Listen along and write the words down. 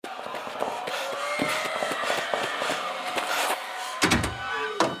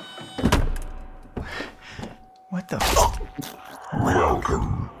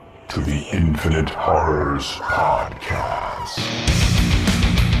Infinite Horrors Podcast.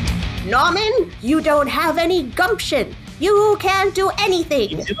 Norman, you don't have any gumption. You can't do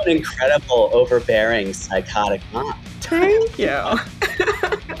anything. You do an incredible, overbearing, psychotic mom. Thank you.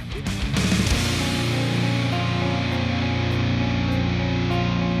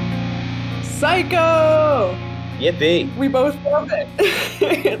 Psycho! Yippee. We both love it.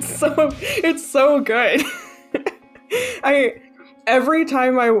 It's so good. Every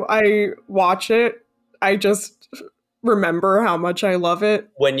time I watch it, I just remember how much I love it.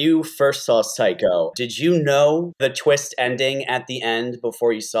 When you first saw Psycho, did you know the twist ending at the end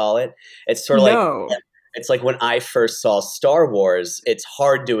before you saw it? It's sort of like it's like when I first saw Star Wars, it's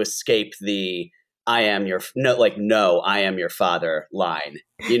hard to escape the I am your father line.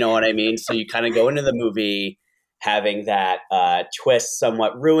 You know what I mean? So you kind of go into the movie having that twist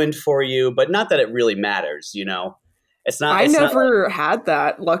somewhat ruined for you, but not that it really matters, you know? I never had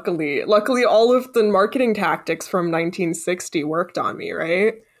that, luckily. Luckily, all of the marketing tactics from 1960 worked on me,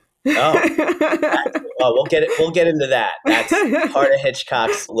 right? We'll get into that. That's part of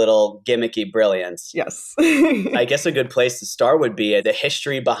Hitchcock's little gimmicky brilliance. Yes. I guess a good place to start would be the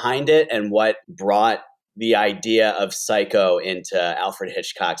history behind it and what brought the idea of Psycho into Alfred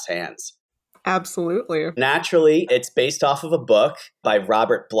Hitchcock's hands. Absolutely. Naturally, it's based off of a book by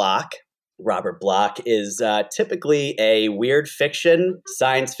Robert Bloch. Robert Bloch is typically a weird fiction,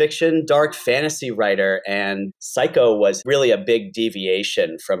 science fiction, dark fantasy writer, and Psycho was really a big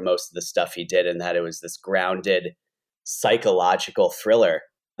deviation from most of the stuff he did in that it was this grounded psychological thriller.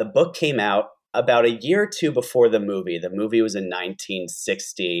 The book came out about a year or two before the movie. The movie was in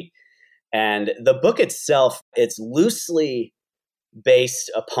 1960, and the book itself, it's loosely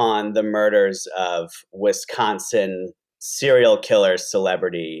based upon the murders of Wisconsin serial killer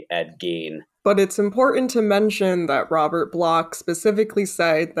celebrity Ed Gein. But it's important to mention that Robert Bloch specifically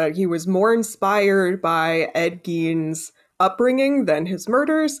said that he was more inspired by Ed Gein's upbringing than his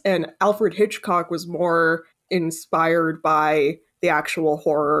murders, and Alfred Hitchcock was more inspired by the actual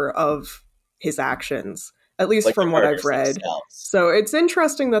horror of his actions, at least like from what I've read. Themselves. So it's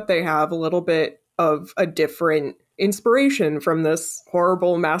interesting that they have a little bit of a different inspiration from this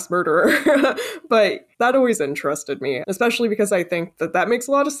horrible mass murderer. But that always interested me, especially because I think that makes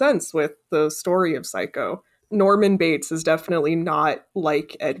a lot of sense with the story of Psycho. Norman Bates is definitely not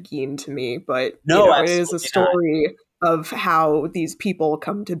like Ed Gein to me, but it is a story of how these people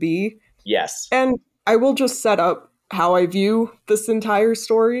come to be. Yes. And I will just set up how I view this entire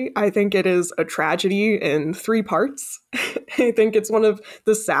story. I think it is a tragedy in 3 parts. I think it's one of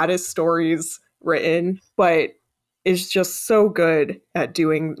the saddest stories written, but is just so good at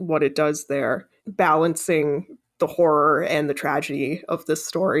doing what it does there, balancing the horror and the tragedy of this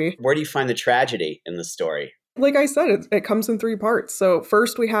story. Where do you find the tragedy in the story? Like I said, it comes in 3 parts. So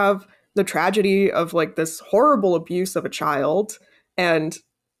first we have the tragedy of like this horrible abuse of a child and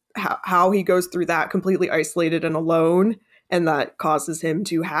how he goes through that completely isolated and alone, and that causes him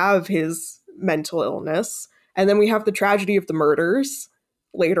to have his mental illness. And then we have the tragedy of the murders.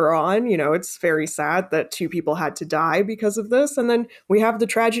 Later on, it's very sad that 2 people had to die because of this. And then we have the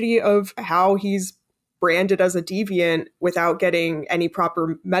tragedy of how he's branded as a deviant without getting any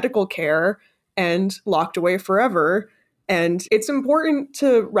proper medical care and locked away forever. And it's important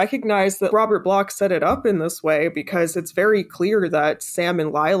to recognize that Robert Bloch set it up in this way because it's very clear that Sam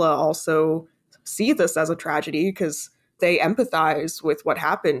and Lila also see this as a tragedy because they empathize with what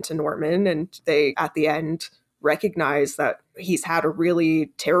happened to Norman, and they, at the end, recognize that he's had a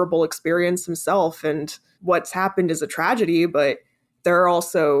really terrible experience himself and what's happened is a tragedy, but they're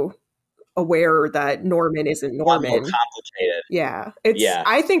also aware that Norman isn't Norman. More complicated. Yeah.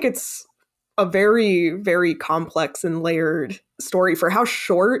 I think it's a very, very complex and layered story for how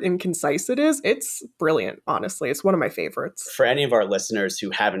short and concise it is. It's brilliant, honestly. It's one of my favorites. For any of our listeners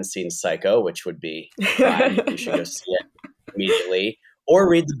who haven't seen Psycho, which would be fine, you should go see it immediately. Or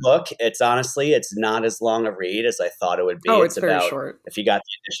read the book. It's not as long a read as I thought it would be. Oh, it's very short. If you got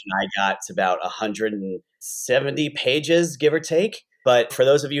the edition I got, it's about 170 pages, give or take. But for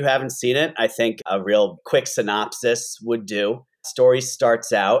those of you who haven't seen it, I think a real quick synopsis would do. Story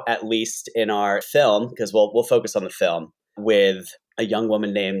starts out, at least in our film, because we'll focus on the film, with a young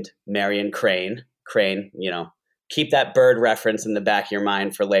woman named Marion Crane. Crane, keep that bird reference in the back of your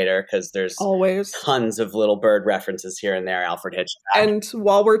mind for later, because there's always tons of little bird references here and there, Alfred Hitchcock. And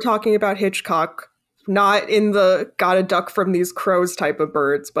while we're talking about Hitchcock, not in the gotta duck from these crows type of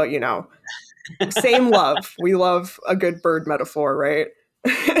birds, but same love. We love a good bird metaphor, right?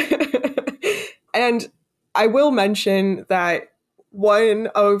 And I will mention that one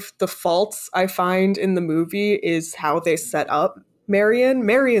of the faults I find in the movie is how they set up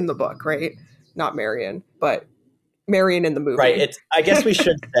Marion the book, right? Not Marion, but Marion in the movie. Right. I guess we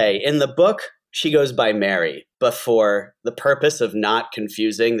should say in the book, she goes by Mary, but for the purpose of not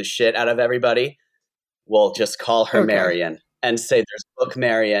confusing the shit out of everybody, we'll just call her Marion and say there's book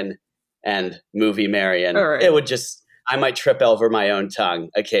Marion and movie Marion. All right. It would just, I might trip over my own tongue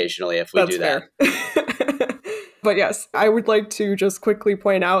occasionally if we do that. But yes, I would like to just quickly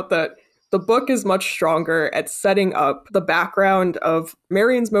point out that the book is much stronger at setting up the background of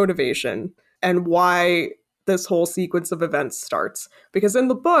Marion's motivation and why this whole sequence of events starts. Because in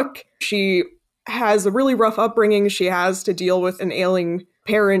the book, she has a really rough upbringing. She has to deal with an ailing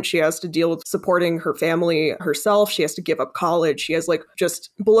parent. She has to deal with supporting her family herself. She has to give up college. She has like just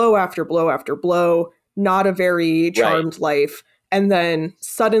blow after blow after blow, not a very charmed life. And then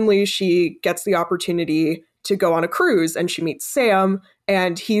suddenly she gets the opportunity to go on a cruise and she meets Sam,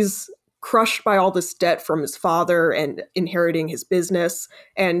 and he's crushed by all this debt from his father and inheriting his business.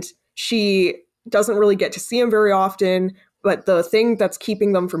 And she doesn't really get to see him very often, but the thing that's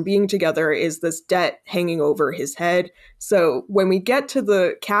keeping them from being together is this debt hanging over his head. So when we get to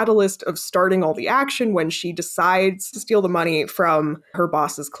the catalyst of starting all the action, when she decides to steal the money from her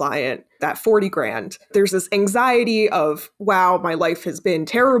boss's client, that 40 grand, there's this anxiety of, wow, my life has been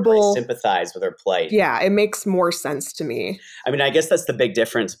terrible. I sympathize with her plight. Yeah, it makes more sense to me. I mean, I guess that's the big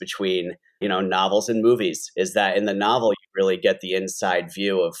difference between, novels and movies, is that in the novel, you really get the inside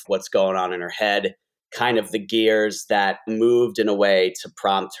view of what's going on in her head, kind of the gears that moved in a way to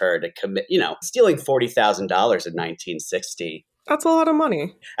prompt her to commit, stealing $40,000 in 1960. That's a lot of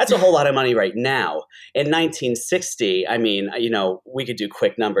money. That's a whole lot of money right now. In 1960, I mean, we could do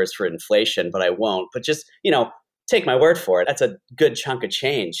quick numbers for inflation, but I won't. But just, take my word for it. That's a good chunk of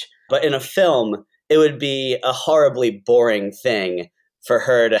change. But in a film, it would be a horribly boring thing for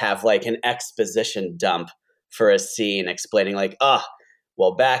her to have like an exposition dump for a scene explaining like,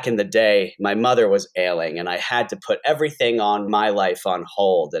 well, back in the day, my mother was ailing and I had to put everything on my life on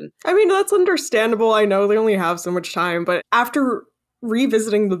hold. And I mean, that's understandable. I know they only have so much time, but after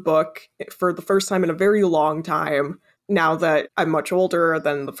revisiting the book for the first time in a very long time, now that I'm much older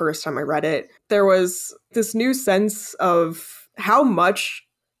than the first time I read it, there was this new sense of how much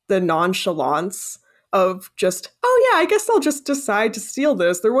the nonchalance of just, oh yeah, I guess I'll just decide to steal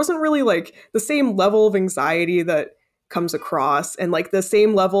this. There wasn't really like the same level of anxiety that comes across and like the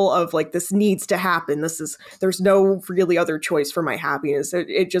same level of like, this needs to happen. There's no really other choice for my happiness.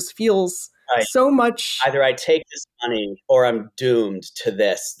 It just feels so much. Either I take this money or I'm doomed to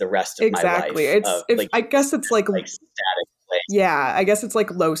this the rest of my life. Exactly. I guess it's like static place. Yeah, I guess it's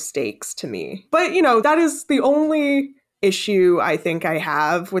like low stakes to me. But that is the only issue I think I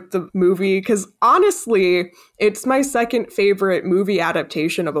have with the movie, because honestly, it's my second favorite movie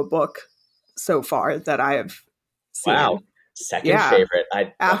adaptation of a book so far that I have seen. Wow. Second favorite.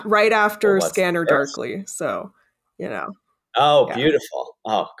 Right after Scanner Darkly. So, Oh, beautiful.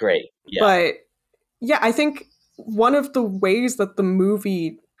 Oh, great. Yeah. But yeah, I think one of the ways that the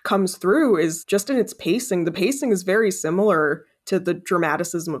movie comes through is just in its pacing. The pacing is very similar to the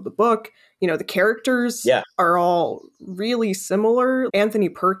dramaticism of the book. The characters are all really similar. Anthony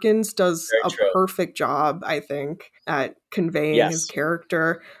Perkins does perfect job, I think, at conveying his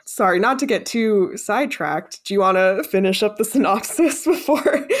character. Sorry, not to get too sidetracked. Do you want to finish up the synopsis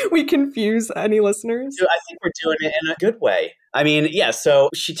before we confuse any listeners? I think we're doing it in a good way. I mean, so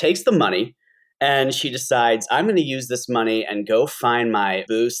she takes the money and she decides, I'm going to use this money and go find my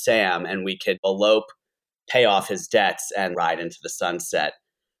boo Sam, and we could elope, pay off his debts, and ride into the sunset.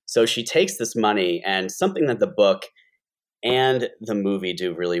 So she takes this money, and something that the book and the movie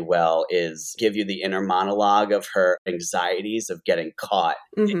do really well is give you the inner monologue of her anxieties of getting caught.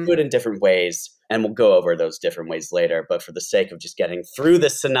 Mm-hmm. They do it in different ways, and we'll go over those different ways later. But for the sake of just getting through the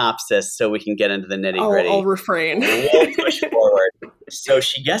synopsis so we can get into the nitty-gritty, I'll refrain. We'll push forward. So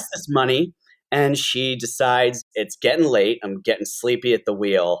she gets this money, and she decides, it's getting late. I'm getting sleepy at the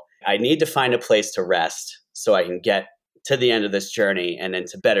wheel. I need to find a place to rest so I can get to the end of this journey and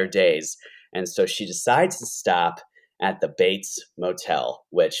into better days. And so she decides to stop at the Bates Motel,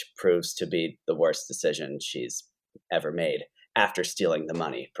 which proves to be the worst decision she's ever made after stealing the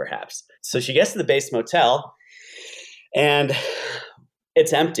money, perhaps. So she gets to the Bates Motel and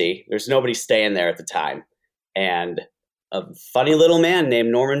it's empty. There's nobody staying there at the time. And a funny little man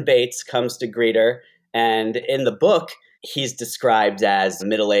named Norman Bates comes to greet her. And in the book, he's described as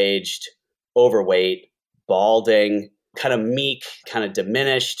middle-aged, overweight, balding, kind of meek, kind of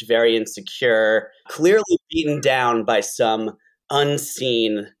diminished, very insecure, clearly beaten down by some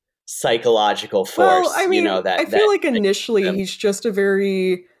unseen psychological force. Well, I mean, I feel like initially he's just a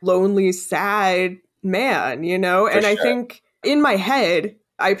very lonely, sad man, and I think In my head,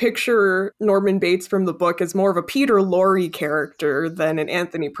 I picture Norman Bates from the book as more of a Peter Lorre character than an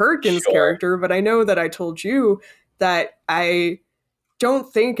Anthony Perkins Sure. character, but I know that I told you that I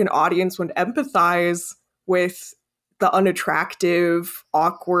don't think an audience would empathize with the unattractive,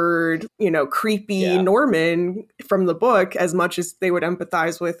 awkward, creepy Norman from the book as much as they would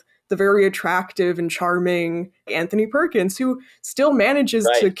empathize with the very attractive and charming Anthony Perkins, who still manages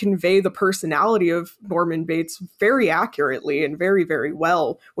to convey the personality of Norman Bates very accurately and very, very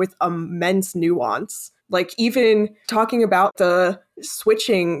well with immense nuance. Like, even talking about the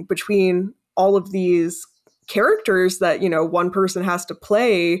switching between all of these characters that, one person has to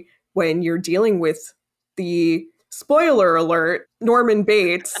play when you're dealing with the spoiler alert, Norman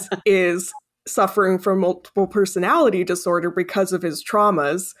Bates is suffering from multiple personality disorder because of his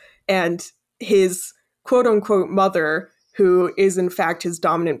traumas, and his quote unquote mother, who is in fact his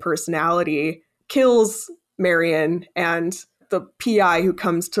dominant personality, kills Marion and the PI who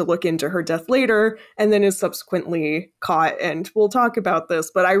comes to look into her death later and then is subsequently caught. And we'll talk about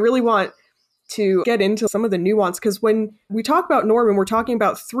this, but I really want to get into some of the nuance, because when we talk about Norman, we're talking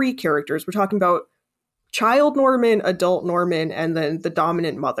about three characters. We're talking about child Norman, adult Norman, and then the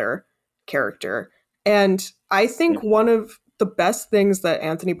dominant mother character. And I think one of the best things that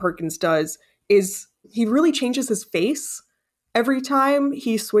Anthony Perkins does is he really changes his face every time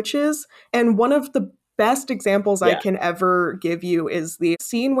he switches. And one of the best examples I can ever give you is the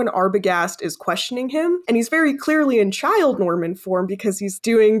scene when Arbogast is questioning him. And he's very clearly in child Norman form because he's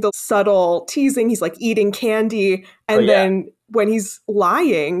doing the subtle teasing. He's like eating candy. And then when he's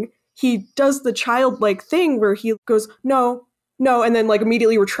lying, he does the childlike thing where he goes, no, and then like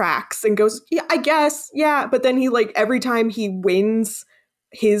immediately retracts and goes, yeah, I guess, yeah. But then he like every time he wins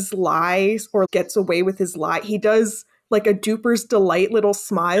his lies or gets away with his lie, he does like a duper's delight little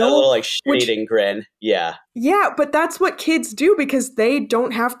smile. A little like shading grin. Yeah. Yeah, but that's what kids do because they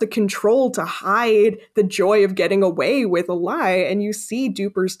don't have the control to hide the joy of getting away with a lie. And you see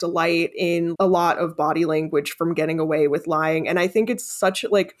duper's delight in a lot of body language from getting away with lying. And I think it's such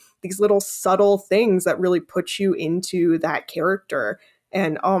like these little subtle things that really put you into that character.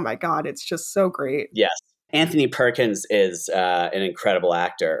 And oh my God, it's just so great. Yes. Anthony Perkins is an incredible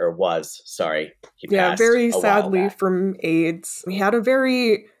actor, or was. Sorry. He passed very a while sadly back. from AIDS. He had a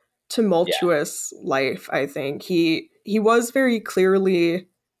very tumultuous life, I think. He was very clearly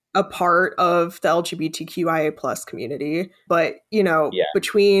a part of the LGBTQIA plus community, but,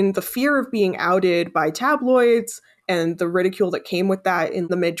 between the fear of being outed by tabloids and the ridicule that came with that in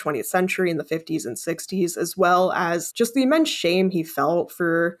the mid-20th century, in the 50s and 60s, as well as just the immense shame he felt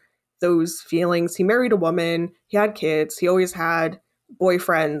for those feelings. He married a woman, he had kids, he always had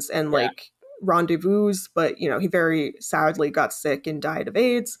boyfriends and like rendezvous, but he very sadly got sick and died of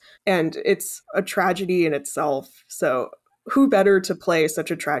AIDS, and it's a tragedy in itself. So who better to play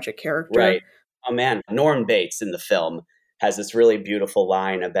such a tragic character? Right. Oh man, Norm Bates in the film has this really beautiful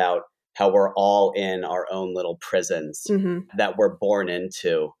line about how we're all in our own little prisons that we're born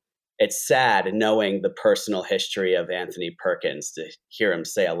into. It's sad knowing the personal history of Anthony Perkins to hear him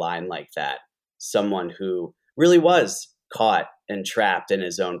say a line like that. Someone who really was caught and trapped in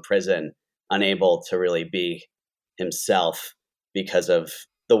his own prison, unable to really be himself because of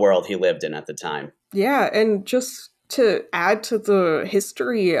the world he lived in at the time. Yeah, and just to add to the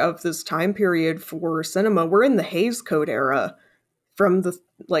history of this time period for cinema, we're in the Hays Code era. From the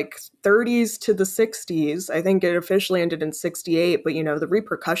 30s to the 60s. I think it officially ended in 68, but the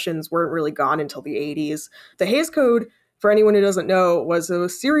repercussions weren't really gone until the 80s. The Hays Code, for anyone who doesn't know, was a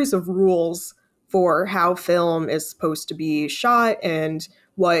series of rules for how film is supposed to be shot and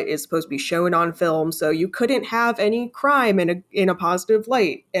what is supposed to be shown on film. So you couldn't have any crime in a positive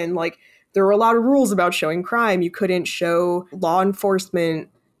light. And there were a lot of rules about showing crime. You couldn't show law enforcement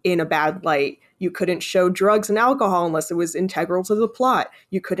in a bad light. You couldn't show drugs and alcohol unless it was integral to the plot.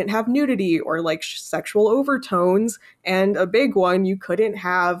 You couldn't have nudity or sexual overtones. And a big one, you couldn't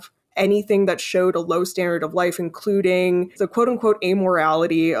have anything that showed a low standard of life, including the quote unquote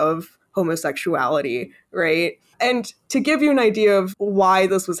amorality of homosexuality, right? And to give you an idea of why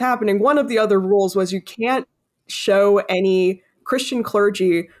this was happening, one of the other rules was you can't show any Christian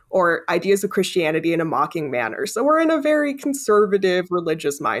clergy or ideas of Christianity in a mocking manner. So we're in a very conservative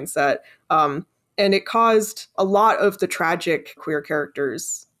religious mindset. And it caused a lot of the tragic queer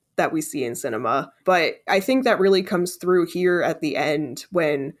characters that we see in cinema. But I think that really comes through here at the end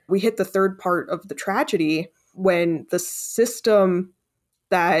when we hit the third part of the tragedy, when the system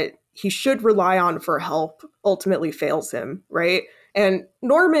that he should rely on for help ultimately fails him, right? And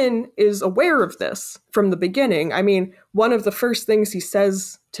Norman is aware of this from the beginning. I mean, one of the first things he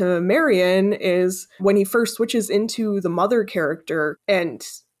says to Marion is when he first switches into the mother character and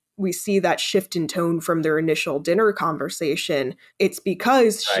we see that shift in tone from their initial dinner conversation. It's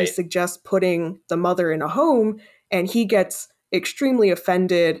because she suggests putting the mother in a home, and he gets extremely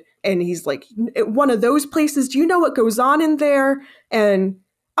offended. And he's like, one of those places, do you know what goes on in there? And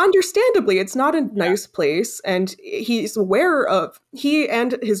understandably, it's not a nice place. And he's aware of, he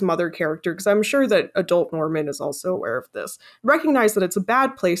and his mother character, because I'm sure that adult Norman is also aware of this, recognize that it's a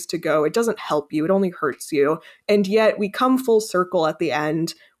bad place to go. It doesn't help you. It only hurts you. And yet we come full circle at the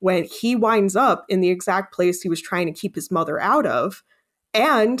end when he winds up in the exact place he was trying to keep his mother out of.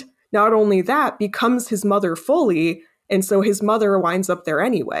 And not only that, becomes his mother fully. And so his mother winds up there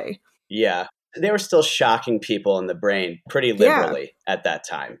anyway. Yeah. They were still shocking people in the brain pretty liberally at that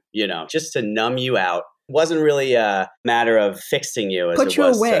time, you know, just to numb you out. It wasn't really a matter of fixing you as Put it you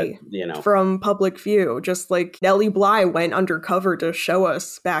was away to, you know, from public view, just like Nellie Bly went undercover to show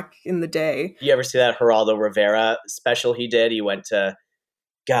us back in the day. You ever see that Geraldo Rivera special he did? He went to,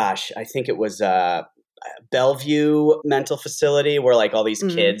 gosh, I think it was Bellevue mental facility where like all these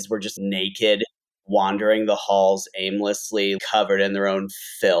kids were just naked, wandering the halls aimlessly, covered in their own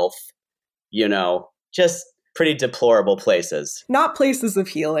filth. You know, just pretty deplorable places. Not places of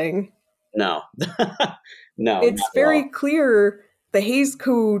healing. No. No. It's very clear the Hays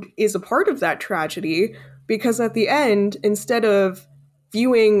Code is a part of that tragedy because at the end, instead of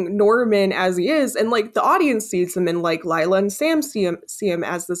viewing Norman as he is, and like the audience sees him and like Lila and Sam see him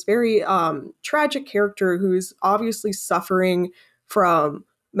as this very tragic character who's obviously suffering from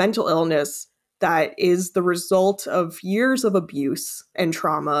mental illness that is the result of years of abuse and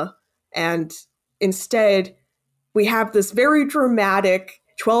trauma. And instead, we have this very dramatic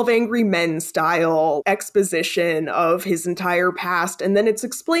 12 Angry Men style exposition of his entire past. And then it's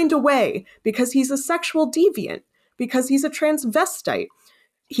explained away because he's a sexual deviant, because he's a transvestite.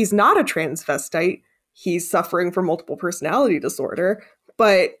 He's not a transvestite. He's suffering from multiple personality disorder.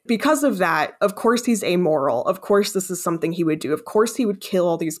 But because of that, of course, he's amoral. Of course, this is something he would do. Of course, he would kill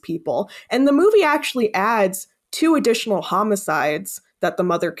all these people. And the movie actually adds 2 additional homicides that the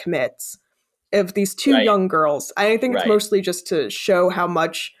mother commits of these 2 young girls. I think it's mostly just to show how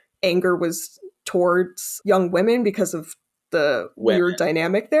much anger was towards young women because of the weird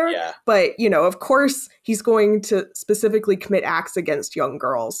dynamic there. Yeah. But, you know, of course, he's going to specifically commit acts against young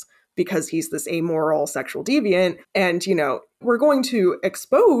girls because he's this amoral sexual deviant. And, you know, we're going to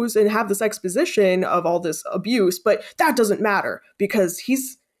expose and have this exposition of all this abuse, but that doesn't matter because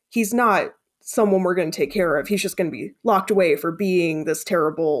he's not someone we're going to take care of. He's just going to be locked away for being this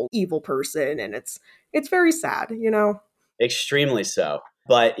terrible, evil person. And it's very sad, you know? Extremely so.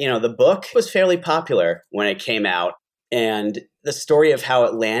 But, you know, the book was fairly popular when it came out. And the story of how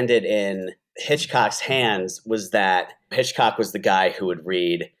it landed in Hitchcock's hands was that Hitchcock was the guy who would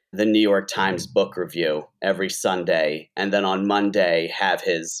read the New York Times book review every Sunday. And then on Monday have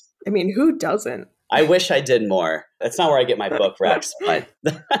his... I mean, who doesn't? I wish I did more. That's not where I get my book recs, but...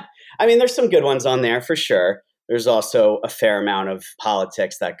 I mean, there's some good ones on there for sure. There's also a fair amount of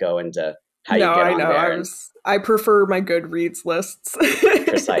politics that go into how you get on there. I prefer my Goodreads lists.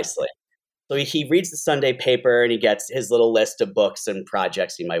 Precisely. So he reads the Sunday paper and he gets his little list of books and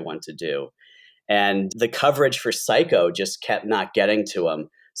projects he might want to do. And the coverage for Psycho just kept not getting to him.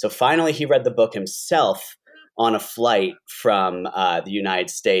 So finally he read the book himself on a flight from the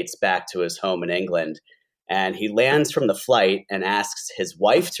United States back to his home in England. And he lands from the flight and asks his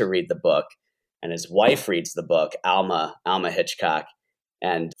wife to read the book. And his wife reads the book, Alma Hitchcock.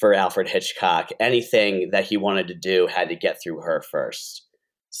 And for Alfred Hitchcock, anything that he wanted to do had to get through her first.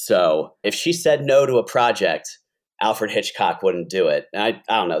 So if she said no to a project, Alfred Hitchcock wouldn't do it. And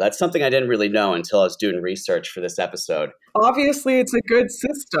I don't know. That's something I didn't really know until I was doing research for this episode. Obviously, it's a good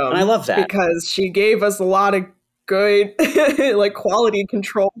system. And I love that. Because she gave us a lot of good, like, quality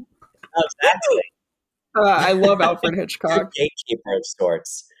control. Exactly. I love Alfred Hitchcock. Gatekeeper of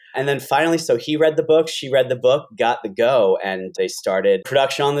sorts. And then finally, so he read the book, she read the book, got the go, and they started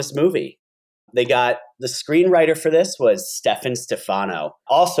production on this movie. They got the screenwriter for this was Stefan Stefano,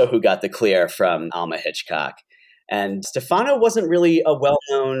 also who got the clear from Alma Hitchcock. And Stefano wasn't really a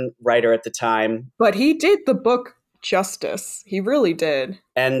well-known writer at the time. But he did the book justice. He really did.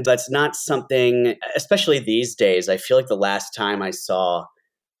 And that's not something, especially these days, I feel like the last time I saw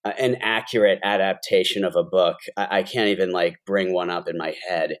an accurate adaptation of a book, I can't even like bring one up in my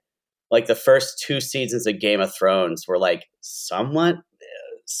head. Like the first 2 seasons of Game of Thrones were like somewhat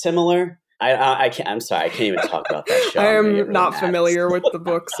similar. I can't. I'm sorry, I can't even talk about that show. I I'm gonna get am really not mad. familiar with the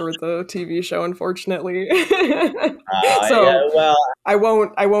books or the TV show, unfortunately. So Yeah, well, I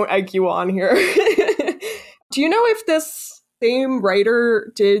won't egg you on here. Do you know if this same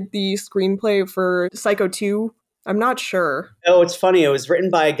writer did the screenplay for Psycho 2? I'm not sure. oh, it's funny. It was written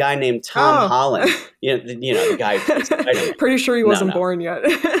by a guy named Tom Oh. Holland. The guy who plays Spider-Man. Pretty sure he wasn't No. born yet.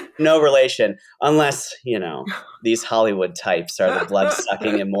 No relation, unless, these Hollywood types are the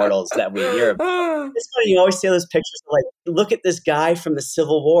blood-sucking immortals that we hear about. It's funny, you always see those pictures of, like, look at this guy from the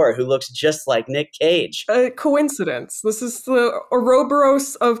Civil War who looks just like Nick Cage. Coincidence. This is the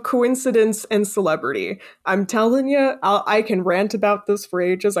Ouroboros of coincidence and celebrity. I'm telling you, I can rant about this for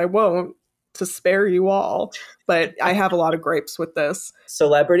ages. I won't, to spare you all, but I have a lot of gripes with this.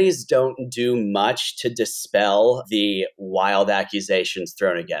 Celebrities don't do much to dispel the wild accusations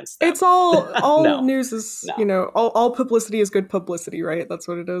thrown against them. It's all No. news is, No. all publicity is good publicity, right? That's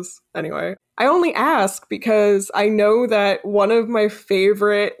what it is. Anyway, I only ask because I know that one of my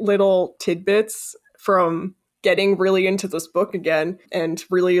favorite little tidbits from getting really into this book again and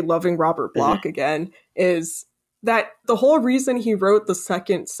really loving Robert Bloch again is that the whole reason he wrote the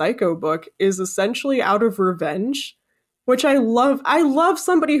second Psycho book is essentially out of revenge, which I love. I love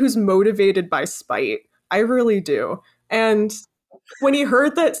somebody who's motivated by spite. I really do. And when he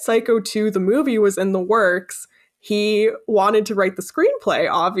heard that Psycho 2, the movie, was in the works, he wanted to write the screenplay,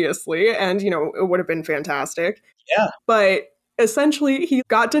 obviously, and, it would have been fantastic. Yeah. But essentially, he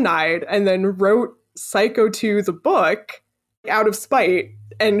got denied and then wrote Psycho 2, the book, out of spite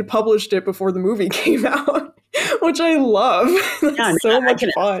and published it before the movie came out. Which I love. That's so much fun. I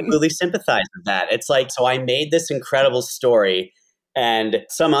can absolutely sympathize with that. It's like, so I made this incredible story and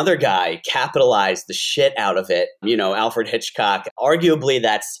some other guy capitalized the shit out of it. Alfred Hitchcock, arguably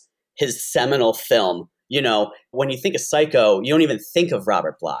that's his seminal film. When you think of Psycho, you don't even think of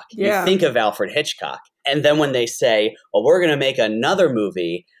Robert Bloch. Yeah. You think of Alfred Hitchcock. And then when they say, well, we're going to make another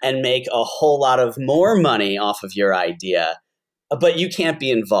movie and make a whole lot of more money off of your idea, but you can't be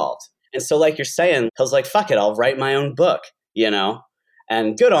involved. And so, like you're saying, I was like, fuck it, I'll write my own book,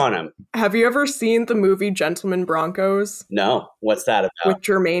 and good on him. Have you ever seen the movie Gentlemen Broncos? No. What's that about? With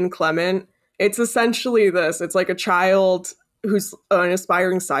Jermaine Clement. It's essentially this. It's like a child who's an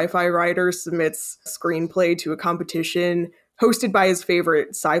aspiring sci-fi writer submits a screenplay to a competition hosted by his favorite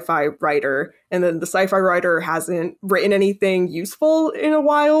sci-fi writer. And then the sci-fi writer hasn't written anything useful in a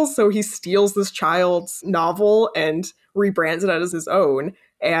while, so he steals this child's novel and rebrands it as his own.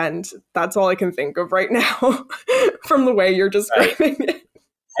 And that's all I can think of right now from the way you're describing it.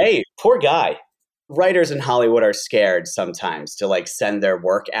 Hey, poor guy. Writers in Hollywood are scared sometimes to send their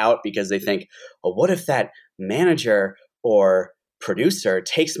work out because they think, well, what if that manager or producer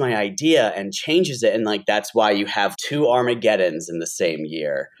takes my idea and changes it? And that's why you have two Armageddons in the same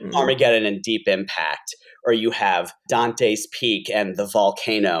year, Armageddon and Deep Impact, or you have Dante's Peak and The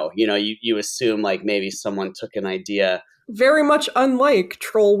Volcano. You assume maybe someone took an idea. Very much unlike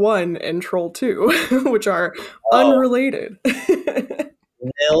Troll 1 and Troll 2, which are unrelated.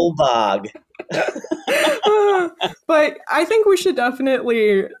 Nilbog. But I think we should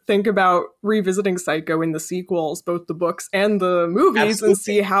definitely think about revisiting Psycho in the sequels, both the books and the movies, Absolutely. and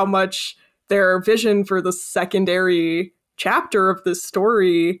see how much their vision for the secondary chapter of this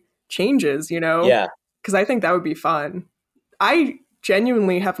story changes, Yeah. Because I think that would be fun. I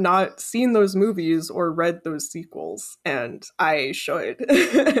genuinely have not seen those movies or read those sequels, and I should.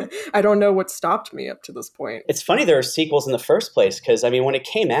 I don't know what stopped me up to this point. It's funny there are sequels in the first place because,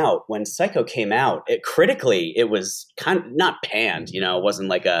 when Psycho came out, critically, it was kind of not panned, it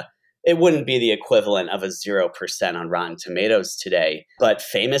wasn't it wouldn't be the equivalent of a 0% on Rotten Tomatoes today. But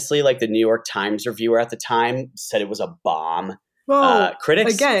famously, the New York Times reviewer at the time said it was a bomb. Well,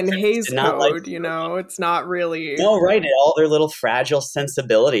 critics Hays did not Code, it's not really... No, right. All their little fragile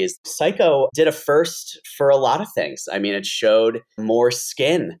sensibilities. Psycho did a first for a lot of things. It showed more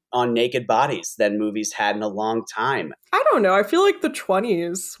skin on naked bodies than movies had in a long time. I don't know. I feel like the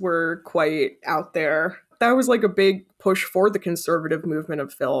 20s were quite out there. That was a big push for the conservative movement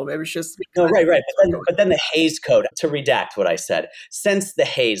of film. It was just... No, right. But then the Hays Code, to redact what I said, since the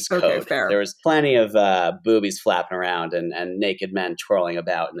Hays Code, fair. There was plenty of boobies flapping around and naked men twirling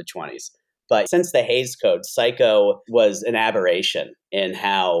about in the 20s. But since the Hays Code, Psycho was an aberration in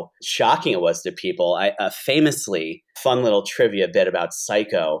how shocking it was to people. A famously fun little trivia bit about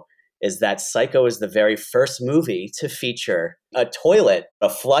Psycho is that Psycho is the very first movie to feature a toilet, a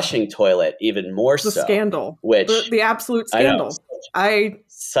flushing toilet, even more so. The scandal. Which the absolute scandal. I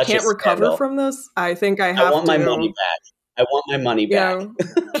can't recover from this. I think I have to... I want my money back. I want my money back.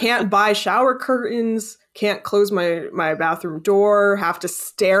 Can't buy shower curtains. can't close my bathroom door, have to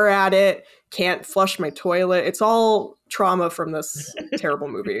stare at it, can't flush my toilet. It's all trauma from this terrible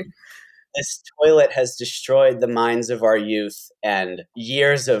movie. This toilet has destroyed the minds of our youth, and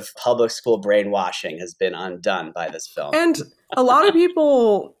years of public school brainwashing has been undone by this film. And a lot of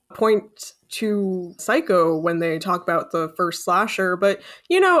people point to Psycho when they talk about the first slasher, but,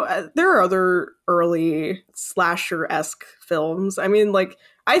 there are other early slasher-esque films. I mean, like,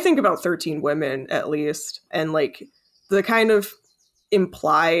 I think about 13 Women, at least, and, like, the kind of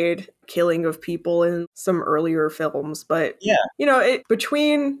implied killing of people in some earlier films. But,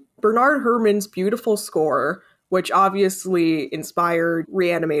 between Bernard Herrmann's beautiful score, which obviously inspired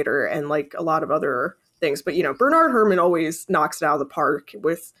Reanimator and, like, a lot of other things. But, Bernard Herrmann always knocks it out of the park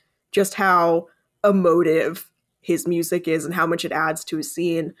with just how emotive his music is and how much it adds to a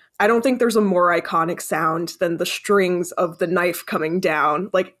scene. I don't think there's a more iconic sound than the strings of the knife coming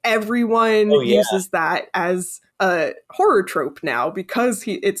down. Like, everyone uses that as a horror trope now because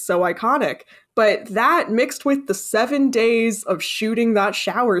it's so iconic. But that mixed with the 7 days of shooting that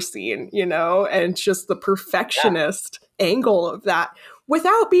shower scene, and just the perfectionist angle of that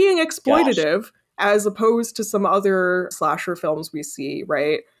without being exploitative, as opposed to some other slasher films we see,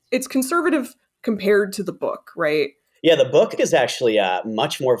 right? It's conservative compared to the book, right? Yeah, the book is actually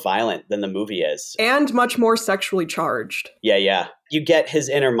much more violent than the movie is. And much more sexually charged. Yeah. You get his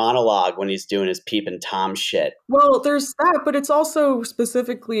inner monologue when he's doing his Peep and Tom shit. Well, there's that, but it's also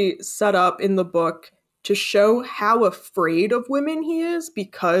specifically set up in the book to show how afraid of women he is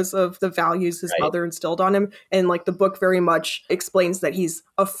because of the values his mother instilled on him. And, like, the book very much explains that he's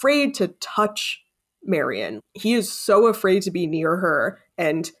afraid to touch Marion. He is so afraid to be near her,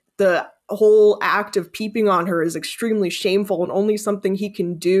 and the whole act of peeping on her is extremely shameful and only something he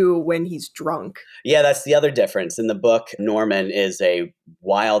can do when he's drunk. Yeah, that's the other difference. In the book, Norman is a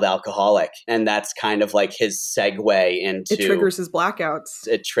wild alcoholic, and that's kind of like his segue into... It triggers his blackouts.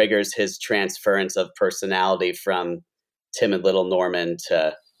 It triggers his transference of personality from timid little Norman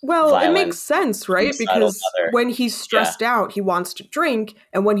to... Well, it makes sense, right? Because when he's stressed out, he wants to drink.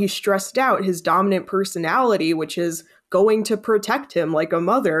 And when he's stressed out, his dominant personality, which is going to protect him like a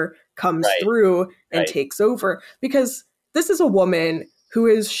mother, comes through and takes over. Because this is a woman who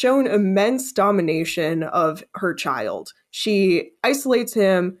has shown immense domination of her child. She isolates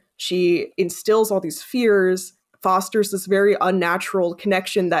him. She instills all these fears, fosters this very unnatural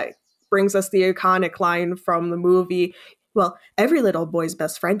connection that brings us the iconic line from the movie. Well, every little boy's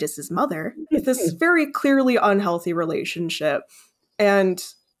best friend is his mother. It's this very clearly unhealthy relationship. And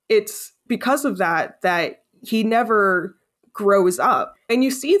it's because of that he never grows up. And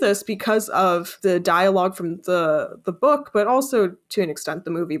you see this because of the dialogue from the book, but also to an extent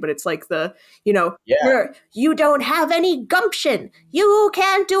the movie. But it's like you don't have any gumption. You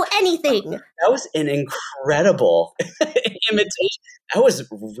can't do anything. That was an incredible imitation. That was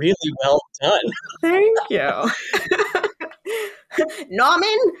really well done. Thank you.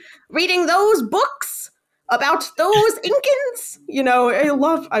 Norman, reading those books about those Incans? I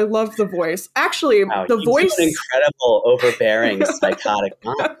love the voice. Actually, the voice... an incredible, overbearing, psychotic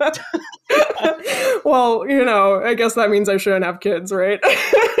mom. Well, I guess that means I shouldn't have kids, right?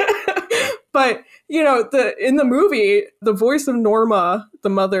 But, in the movie, the voice of Norma, the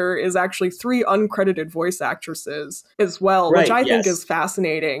mother, is actually 3 uncredited voice actresses as well, which I think is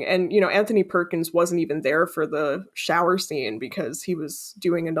fascinating. And, Anthony Perkins wasn't even there for the shower scene because he was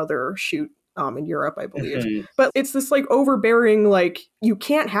doing another shoot in Europe, I believe. Mm-hmm. But it's this, like, overbearing, like, you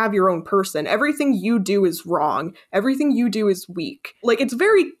can't have your own person. Everything you do is wrong. Everything you do is weak. Like, it's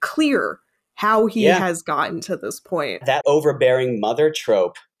very clear how he has gotten to this point. That overbearing mother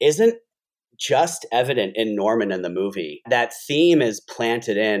trope isn't just evident in Norman in the movie. That theme is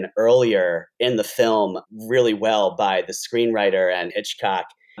planted in earlier in the film really well by the screenwriter and Hitchcock.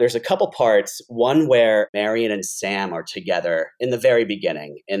 There's a couple parts, one where Marion and Sam are together in the very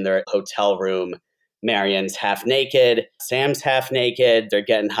beginning in their hotel room. Marion's half naked, Sam's half naked, they're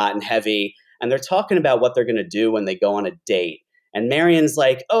getting hot and heavy, and they're talking about what they're going to do when they go on a date. And Marion's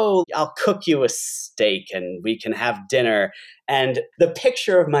like, oh, I'll cook you a steak and we can have dinner. And the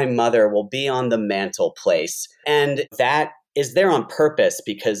picture of my mother will be on the mantelpiece. And that is there on purpose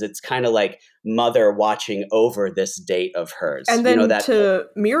because it's kind of like mother watching over this date of hers. And then to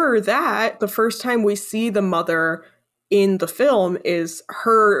mirror that, the first time we see the mother in the film is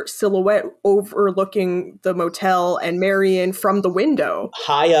her silhouette overlooking the motel and Marion from the window.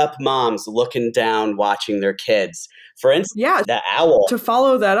 High up moms looking down, watching their kids. For instance, the owl. To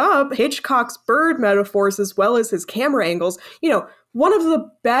follow that up, Hitchcock's bird metaphors as well as his camera angles, one of the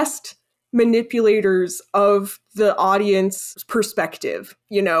best manipulators of the audience perspective,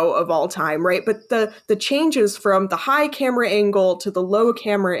 of all time, right? But the changes from the high camera angle to the low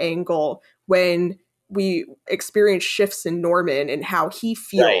camera angle when we experience shifts in Norman and how he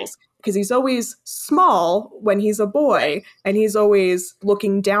feels, because he's always small when he's a boy, and he's always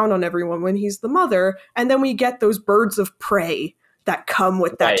looking down on everyone when he's the mother. And then we get those birds of prey that come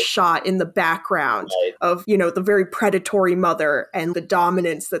with that shot in the background of, the very predatory mother and the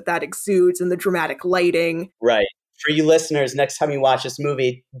dominance that exudes and the dramatic lighting. Right. For you listeners, next time you watch this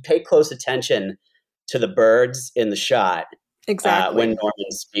movie, pay close attention to the birds in the shot. Exactly. When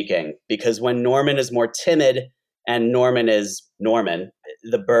Norman's speaking. Because when Norman is more timid and Norman is Norman,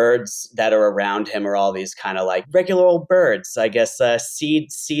 the birds that are around him are all these kind of like regular old birds, I guess,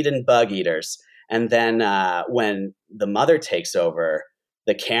 seed and bug eaters. And then when the mother takes over,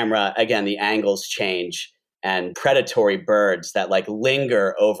 the camera, again, the angles change, and predatory birds that like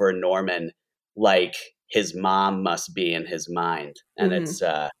linger over Norman like his mom must be in his mind. And it's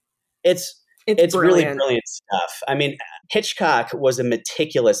really brilliant stuff. I mean, Hitchcock was a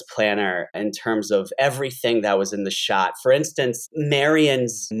meticulous planner in terms of everything that was in the shot. For instance,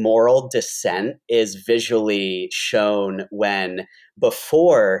 Marion's moral descent is visually shown when,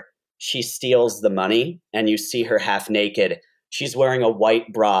 before she steals the money and you see her half naked, she's wearing a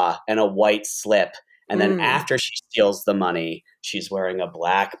white bra and a white slip. And then after she steals the money, she's wearing a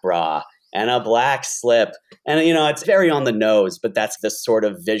black bra and a black slip. And, it's very on the nose, but that's the sort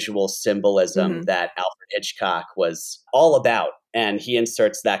of visual symbolism that Alfred Hitchcock was all about. And he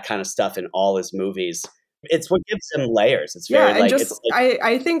inserts that kind of stuff in all his movies. It's what gives him layers. It's very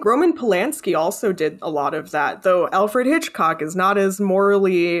I think Roman Polanski also did a lot of that, though Alfred Hitchcock is not as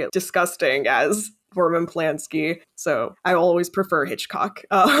morally disgusting as Roman Polanski. So I always prefer Hitchcock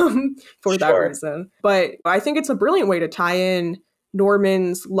for that reason. But I think it's a brilliant way to tie in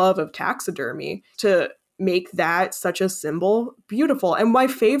Norman's love of taxidermy to make that such a symbol beautiful. And my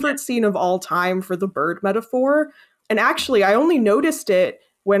favorite scene of all time for the bird metaphor, and actually I only noticed it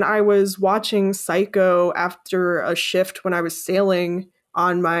when I was watching Psycho after a shift when I was sailing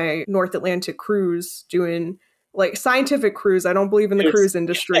on my North Atlantic cruise, doing like scientific cruise. I don't believe in the cruise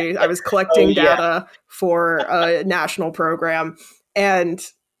industry. I was collecting data for a national program, and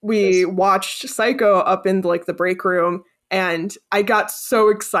we watched Psycho up in like the break room. And I got so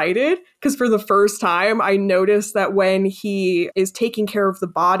excited because for the first time, I noticed that when he is taking care of the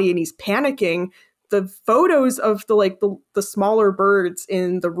body and he's panicking, the photos of the smaller birds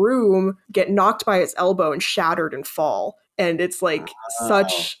in the room get knocked by his elbow and shattered and fall. And it's like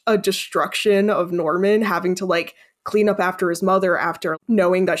such a destruction of Norman having to like clean up after his mother after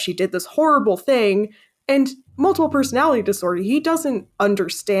knowing that she did this horrible thing. And multiple personality disorder, he doesn't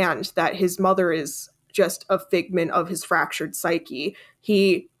understand that his mother is just a figment of his fractured psyche.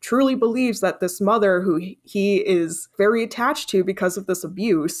 He truly believes that this mother, who he is very attached to because of this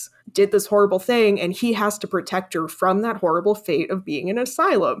abuse, did this horrible thing, and he has to protect her from that horrible fate of being in an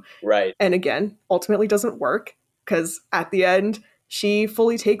asylum. Right. And again, ultimately doesn't work, because at the end, she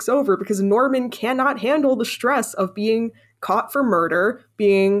fully takes over because Norman cannot handle the stress of being caught for murder,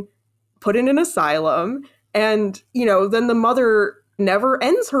 being put in an asylum, and, then the mother never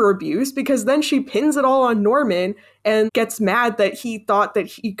ends her abuse because then she pins it all on Norman and gets mad that he thought that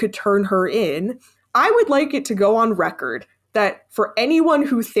he could turn her in. I would like it to go on record that for anyone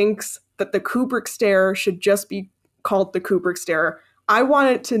who thinks that the Kubrick stare should just be called the Kubrick stare, I want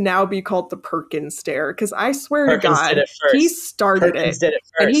it to now be called the Perkin stare, because I swear to God, he started it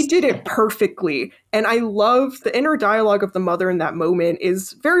and he did it perfectly. And I love the inner dialogue of the mother in that moment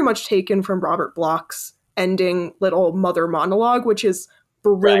is very much taken from Robert Bloch's ending little mother monologue, which is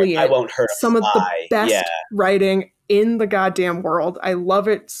brilliant. Right. I won't hurt a Some fly. of the best writing in the goddamn world. I love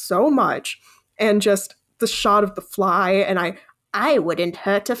it so much. And just the shot of the fly, and I wouldn't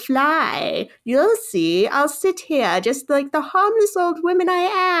hurt a fly. You'll see. I'll sit here just like the harmless old woman I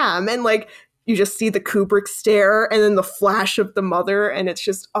am. And like you just see the Kubrick stare and then the flash of the mother, and it's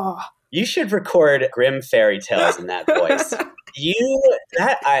just You should record Grimm fairy tales in that voice.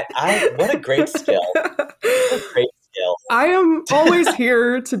 What a great skill. What a great skill. I am always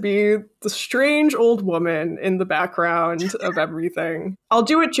here to be the strange old woman in the background of everything. I'll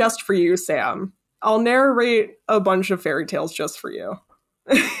do it just for you, Sam. I'll narrate a bunch of fairy tales just for you.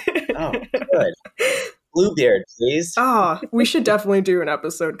 Oh, good. Bluebeard, please. We should definitely do an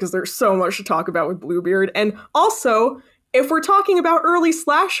episode because there's so much to talk about with Bluebeard. And also, if we're talking about early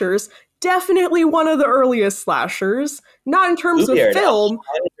slashers, definitely one of the earliest slashers, not in terms of film,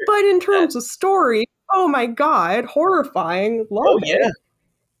 but in terms of story. Oh my God, horrifying. Love it.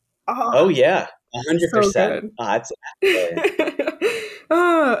 Oh yeah, 100%. So good. That's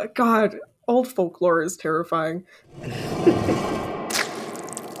God, Old folklore is terrifying.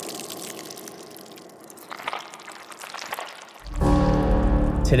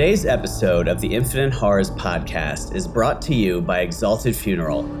 Today's episode of the Infinite Horrors podcast is brought to you by Exalted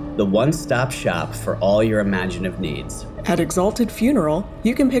Funeral, the one-stop shop for all your imaginative needs. At Exalted Funeral,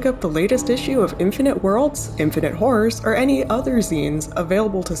 you can pick up the latest issue of Infinite Worlds, Infinite Horrors, or any other zines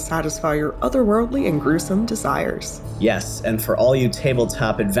available to satisfy your otherworldly and gruesome desires. Yes, and for all you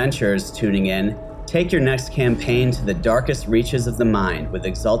tabletop adventurers tuning in, take your next campaign to the darkest reaches of the mind with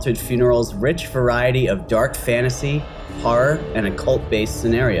Exalted Funeral's rich variety of dark fantasy, horror, and occult-based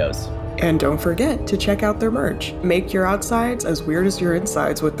scenarios. And don't forget to check out their merch. Make your outsides as weird as your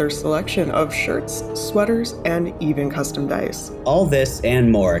insides with their selection of shirts, sweaters, and even custom dice. All this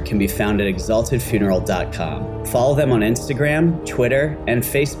and more can be found at exaltedfuneral.com. Follow them on Instagram, Twitter, and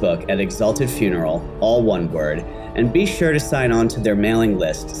Facebook at Exalted Funeral, all one word, and be sure to sign on to their mailing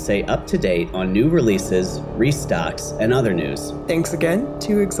list to stay up to date on new releases, restocks, and other news. Thanks again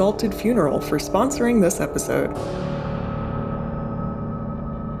to Exalted Funeral for sponsoring this episode.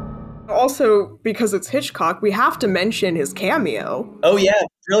 Also, because it's Hitchcock, we have to mention his cameo. Oh yeah,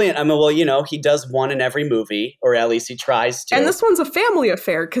 brilliant. I mean, well, you know, he does one in every movie, or at least he tries to. And this one's a family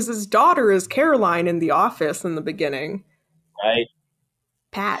affair, because his daughter is Caroline in The Office in the beginning. Right.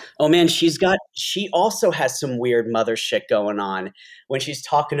 Pat. Oh man, she also has some weird mother shit going on when she's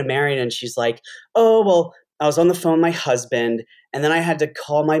talking to Marion and she's like, oh, well, I was on the phone with my husband and then I had to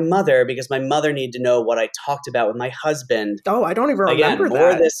call my mother because my mother needed to know what I talked about with my husband. Oh, I don't even remember that.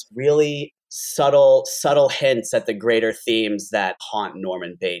 More of this really subtle hints at the greater themes that haunt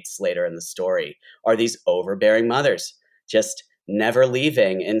Norman Bates later in the story are these overbearing mothers just never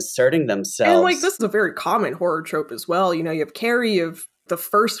leaving, inserting themselves. And like, this is a very common horror trope as well. You know, you have Carrie of the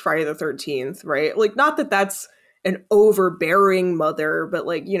first Friday the 13th, right? Like, not that that's an overbearing mother, but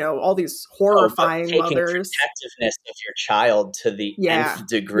like, you know, all these horrifying taking mothers. Protectiveness of your child to the nth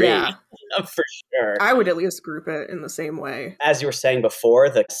degree, for sure. I would at least group it in the same way. As you were saying before,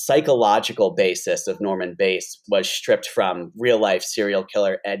 the psychological basis of Norman Bates was stripped from real-life serial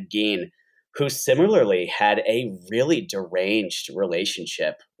killer Ed Gein, who similarly had a really deranged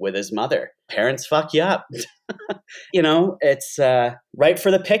relationship with his mother. Parents fuck you up. You know, it's right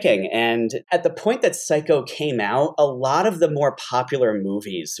for the picking. And at the point that Psycho came out, a lot of the more popular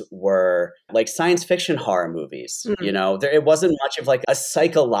movies were like science fiction horror movies. Mm-hmm. You know, it wasn't much of like a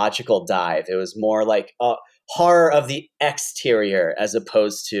psychological dive. It was more like a horror of the exterior as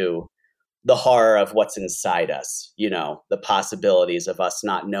opposed to the horror of what's inside us, you know, the possibilities of us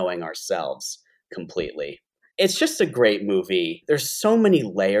not knowing ourselves completely. It's just a great movie. There's so many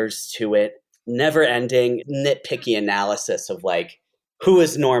layers to it, never ending, nitpicky analysis of like, who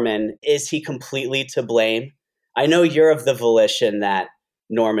is Norman? Is he completely to blame? I know you're of the volition that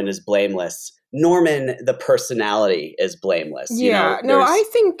Norman is blameless. Norman, the personality, is blameless. Yeah, you know,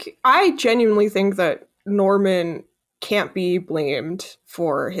 I genuinely think that Norman can't be blamed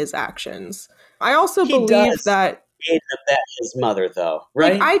for his actions. I also believe that his mother, though,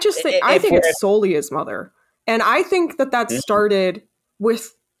 right? Like, I think it's solely his mother, and I think that started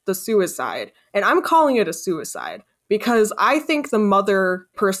with the suicide, and I'm calling it a suicide because I think the mother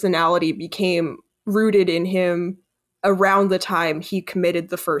personality became rooted in him around the time he committed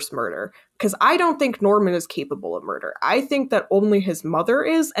the first murder. Because I don't think Norman is capable of murder. I think that only his mother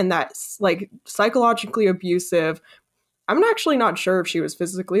is, and that's like psychologically abusive. I'm actually not sure if she was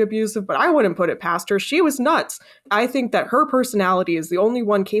physically abusive, but I wouldn't put it past her. She was nuts. I think that her personality is the only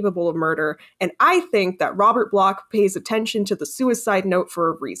one capable of murder, and I think that Robert Bloch pays attention to the suicide note for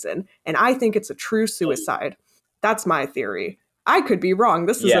a reason, and I think it's a true suicide. That's my theory. I could be wrong.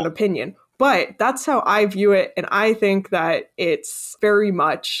 This is an opinion, but that's how I view it, and I think that it's very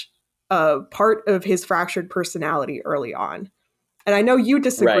much a part of his fractured personality early on. And I know you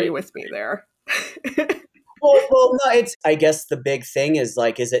disagree with me there. Well, no, I guess the big thing is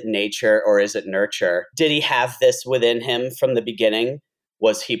like, is it nature or is it nurture? Did he have this within him from the beginning?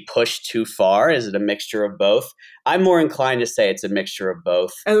 Was he pushed too far? Is it a mixture of both? I'm more inclined to say it's a mixture of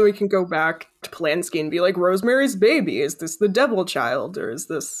both. And then we can go back to Polanski and be like, Rosemary's Baby, is this the devil child or is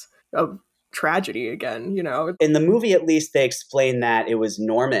this a tragedy again, you know? In the movie, at least, they explain that it was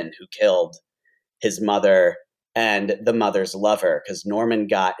Norman who killed his mother and the mother's lover, because Norman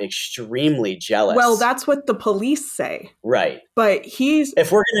got extremely jealous. Well, that's what the police say. Right. But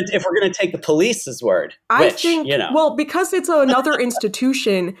if we're gonna take the police's word, I think, you know. Well, because it's another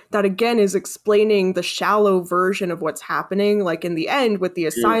institution that again is explaining the shallow version of what's happening, like in the end with the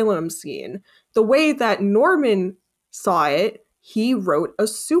asylum scene. The way that Norman saw it, he wrote a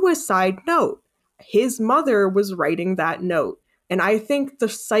suicide note. His mother was writing that note. And I think the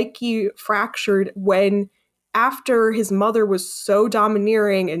psyche fractured when, after his mother was so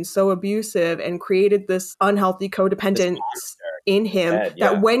domineering and so abusive and created this unhealthy codependence in him,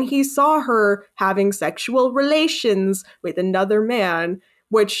 that when he saw her having sexual relations with another man,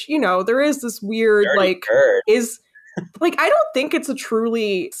 which, you know, there is this weird, I don't think it's a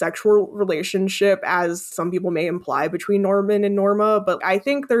truly sexual relationship as some people may imply between Norman and Norma, but I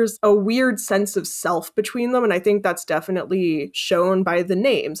think there's a weird sense of self between them, and I think that's definitely shown by the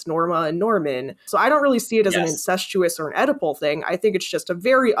names, Norma and Norman. So I don't really see it as an incestuous or an Oedipal thing. I think it's just a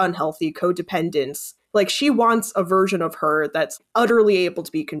very unhealthy codependence. Like, she wants a version of her that's utterly able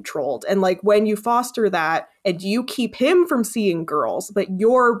to be controlled. And like, when you foster that and you keep him from seeing girls, but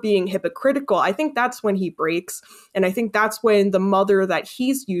you're being hypocritical, I think that's when he breaks. And I think that's when the mother that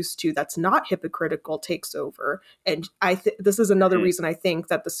he's used to that's not hypocritical takes over. And this is another reason I think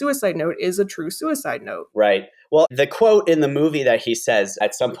that the suicide note is a true suicide note. Right. Well, the quote in the movie that he says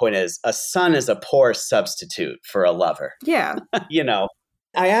at some point is, "A son is a poor substitute for a lover." Yeah. You know,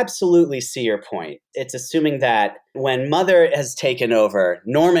 I absolutely see your point. It's assuming that when mother has taken over,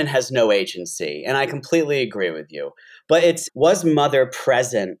 Norman has no agency. And I completely agree with you. But was mother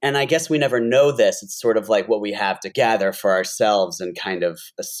present? And I guess we never know this. It's sort of like what we have to gather for ourselves and kind of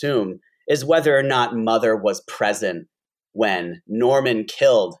assume is whether or not mother was present when Norman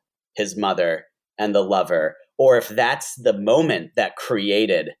killed his mother and the lover, or if that's the moment that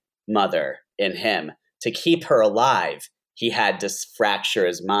created mother in him. To keep her alive, he had to fracture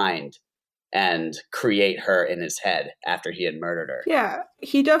his mind and create her in his head after he had murdered her. Yeah,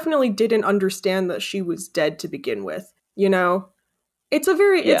 he definitely didn't understand that she was dead to begin with, you know? It's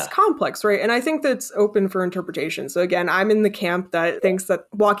it's complex, right? And I think that's open for interpretation. So again, I'm in the camp that thinks that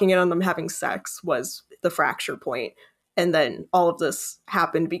walking in on them having sex was the fracture point. And then all of this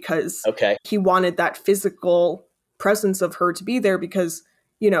happened because he wanted that physical presence of her to be there because,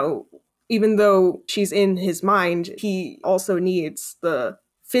 you know, even though she's in his mind, he also needs the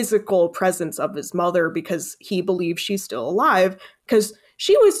physical presence of his mother because he believes she's still alive because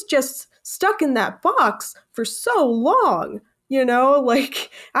she was just stuck in that box for so long, you know,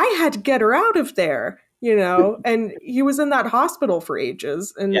 like I had to get her out of there, you know, and he was in that hospital for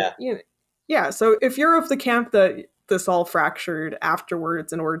ages. And, so if you're of the camp that this all fractured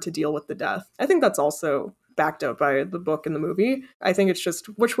afterwards in order to deal with the death, I think that's also backed up by the book and the movie. I think it's just,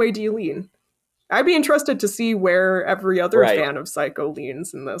 which way do you lean? I'd be interested to see where every other fan of Psycho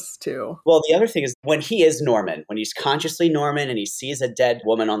leans in this too. Well, the other thing is when he is Norman, when he's consciously Norman and he sees a dead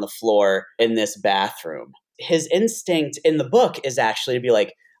woman on the floor in this bathroom, his instinct in the book is actually to be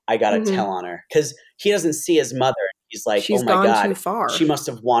like, I gotta tell on her. Because he doesn't see his mother. He's like, she's oh my God, too far. She must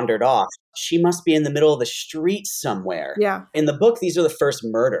have wandered off. She must be in the middle of the street somewhere. Yeah. In the book, these are the first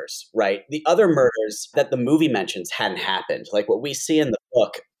murders, right? The other murders that the movie mentions hadn't happened. Like what we see in the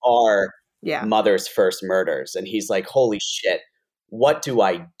book are mother's first murders. And he's like, holy shit, what do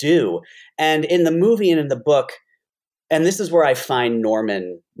I do? And in the movie and in the book, and this is where I find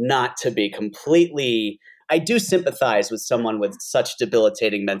Norman not to be completely, I do sympathize with someone with such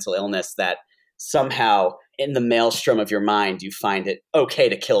debilitating mental illness that somehow in the maelstrom of your mind, you find it okay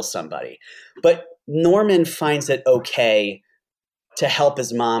to kill somebody. But Norman finds it okay to help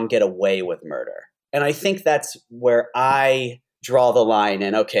his mom get away with murder. And I think that's where I draw the line.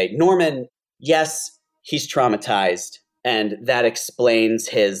 And okay, Norman, yes, he's traumatized, and that explains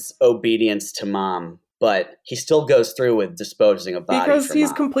his obedience to mom. But he still goes through with disposing of bodies because he's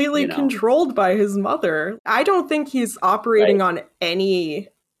mom, completely controlled by his mother. I don't think he's operating on any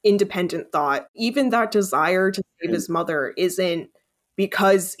independent thought. Even that desire to save his mother isn't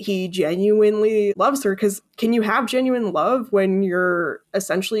because he genuinely loves her. Because can you have genuine love when you're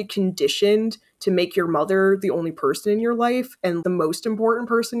essentially conditioned to make your mother the only person in your life and the most important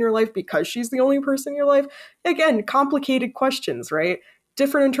person in your life because she's the only person in your life? Again, complicated questions, right?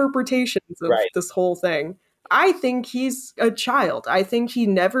 Different interpretations of this whole thing. I think he's a child. I think he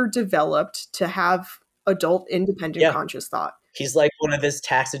never developed to have adult, independent, conscious thought. He's like one of his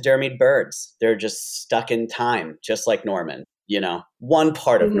taxidermied birds. They're just stuck in time, just like Norman. You know, one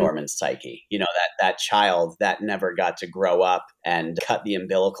part of Norman's psyche, you know, that child that never got to grow up and cut the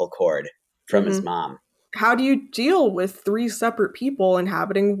umbilical cord from his mom. How do you deal with three separate people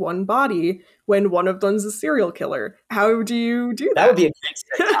inhabiting one body when one of them's a serial killer? How do you do that? That would be a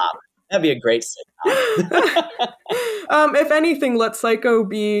great sitcom. That'd be a great sitcom. If anything, let Psycho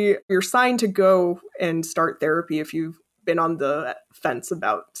be your sign to go and start therapy if you've been on the fence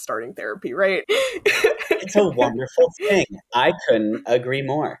about starting therapy, right? It's a wonderful thing. I couldn't agree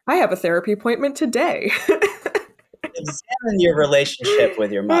more. I have a therapy appointment today. Examine your relationship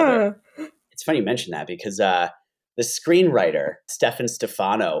with your mother. It's funny you mention that because the screenwriter, Stefan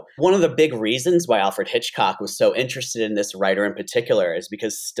Stefano. One of the big reasons why Alfred Hitchcock was so interested in this writer in particular is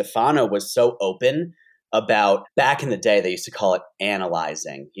because Stefano was so open about, back in the day, they used to call it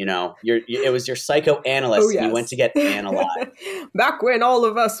analyzing. It was your psychoanalyst, Oh, yes. and you went to get analyzed. Back when all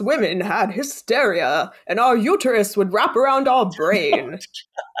of us women had hysteria and our uterus would wrap around our brain.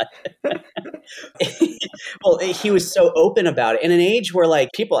 Well, he was so open about it in an age where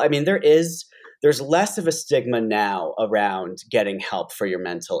people, there's less of a stigma now around getting help for your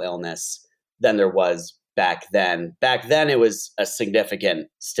mental illness than there was back then. Back then, it was a significant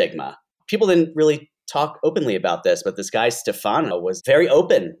stigma. People didn't really talk openly about this, but this guy Stefano was very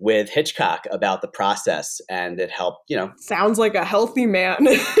open with Hitchcock about the process, and it helped, Sounds like a healthy man.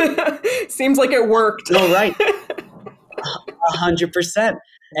 Seems like it worked. Oh, right. 100%.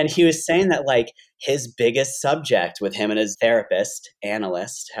 And he was saying that his biggest subject with him and his therapist,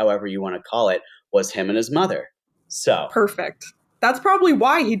 analyst, however you want to call it, was him and his mother. So perfect. That's probably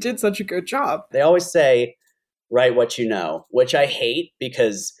why he did such a good job. They always say, write what you know, which I hate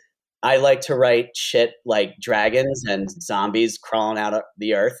because I like to write shit like dragons and zombies crawling out of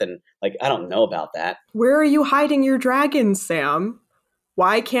the earth. And I don't know about that. Where are you hiding your dragons, Sam?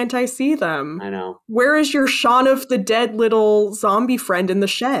 Why can't I see them? I know. Where is your Shaun of the Dead little zombie friend in the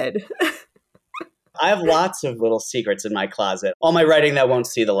shed? I have lots of little secrets in my closet. All my writing that won't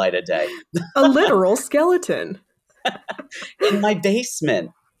see the light of day. A literal skeleton. In my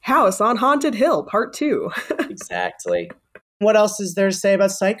basement. House on Haunted Hill, Part 2. Exactly. What else is there to say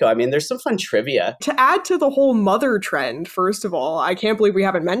about Psycho? There's some fun trivia. To add to the whole mother trend, first of all, I can't believe we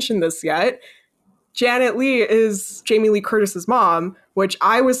haven't mentioned this yet. Janet Leigh is Jamie Lee Curtis's mom, which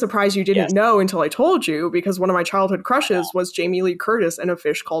I was surprised you didn't know until I told you, because one of my childhood crushes was Jamie Lee Curtis in A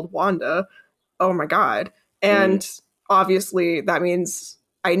Fish Called Wanda. Oh my God. And obviously that means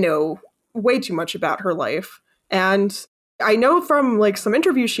I know way too much about her life. And I know from some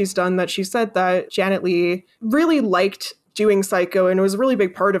interviews she's done that she said that Janet Leigh really liked doing Psycho and it was a really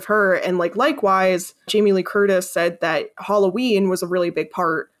big part of her. And likewise, Jamie Lee Curtis said that Halloween was a really big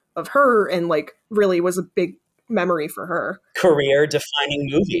part of her and really was a big memory for her. Career defining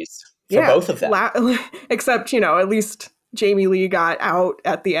movies for both of them. Except, at least Jamie Lee got out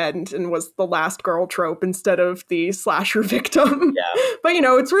at the end and was the last girl trope instead of the slasher victim. Yeah. But,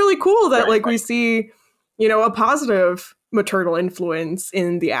 it's really cool that we see, a positive maternal influence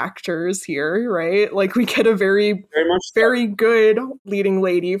in the actors here, right? We get a very good leading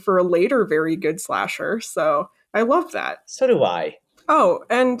lady for a later very good slasher. So I love that. So do I. Oh,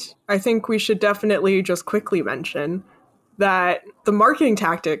 and I think we should definitely just quickly mention that the marketing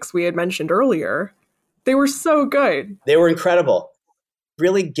tactics we had mentioned earlier, they were so good. They were incredible.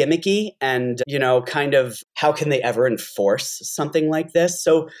 Really gimmicky and, kind of how can they ever enforce something like this?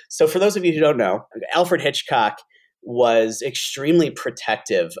 So for those of you who don't know, Alfred Hitchcock was extremely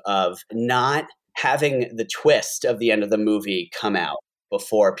protective of not having the twist of the end of the movie come out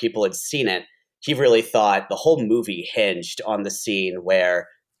before people had seen it. He really thought the whole movie hinged on the scene where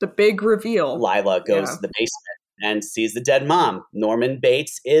the big reveal. Lila goes to the basement and sees the dead mom. Norman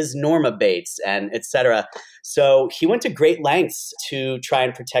Bates is Norma Bates, and etc. So he went to great lengths to try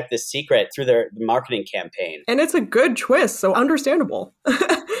and protect this secret through their marketing campaign. And it's a good twist, so understandable.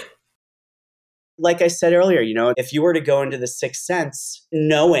 Like I said earlier, if you were to go into The Sixth Sense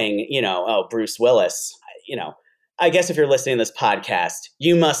knowing, Bruce Willis, I guess if you're listening to this podcast,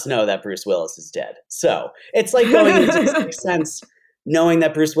 you must know that Bruce Willis is dead. So it's like going into The Sixth Sense knowing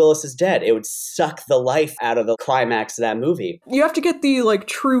that Bruce Willis is dead. It would suck the life out of the climax of that movie. You have to get the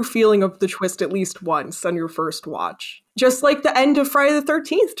true feeling of the twist at least once on your first watch. Just like the end of Friday the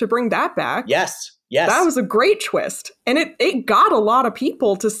 13th, to bring that back. Yes. That was a great twist. And it got a lot of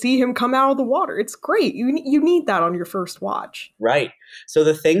people to see him come out of the water. It's great. You need that on your first watch. Right. So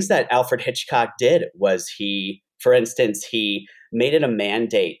the things that Alfred Hitchcock did was he made it a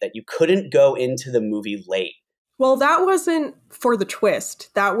mandate that you couldn't go into the movie late. Well, that wasn't for the twist.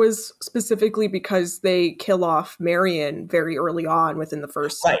 That was specifically because they kill off Marion very early on within the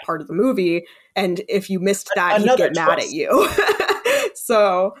first part of the movie. And if you missed that, he'd get mad at you.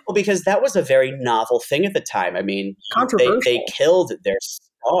 So, well, because that was a very novel thing at the time. They killed their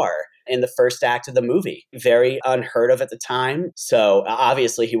star in the first act of the movie. Very unheard of at the time. So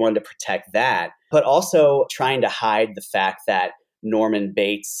obviously he wanted to protect that, but also trying to hide the fact that Norman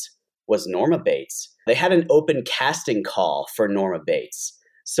Bates was Norma Bates. They had an open casting call for Norma Bates.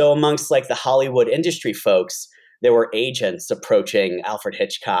 So amongst the Hollywood industry folks, there were agents approaching Alfred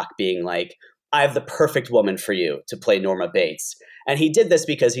Hitchcock being like, I have the perfect woman for you to play Norma Bates. And he did this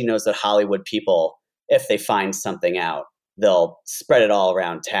because he knows that Hollywood people, if they find something out, they'll spread it all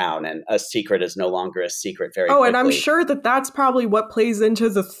around town, and a secret is no longer a secret very quickly. And I'm sure that that's probably what plays into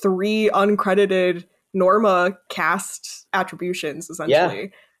the 3 uncredited Norma cast attributions, essentially. Yeah.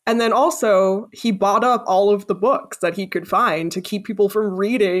 And then also, he bought up all of the books that he could find to keep people from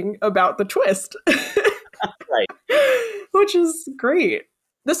reading about the twist. Right. Which is great.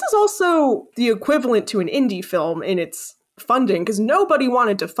 This is also the equivalent to an indie film in its funding, because nobody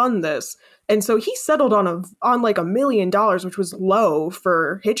wanted to fund this. And so he settled on like $1 million, which was low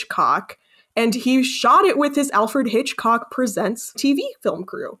for Hitchcock. And he shot it with his Alfred Hitchcock Presents TV film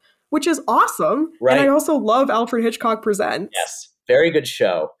crew, which is awesome. Right. And I also love Alfred Hitchcock Presents. Yes. Very good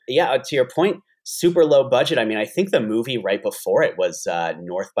show. Yeah, to your point, super low budget. I mean, I think the movie right before it was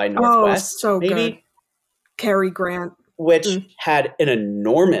North by Northwest. Oh, so maybe? Good. Cary Grant. Which had an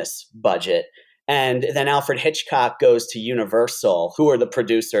enormous budget. And then Alfred Hitchcock goes to Universal, who are the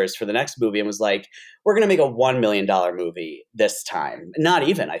producers for the next movie, and was like, we're going to make a $1 million movie this time. Not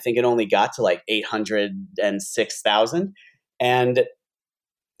even. I think it only got to like $806,000. And,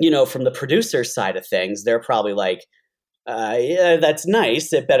 from the producer side of things, they're probably like, yeah, that's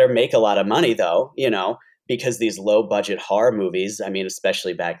nice. It better make a lot of money, though, because these low budget horror movies, I mean,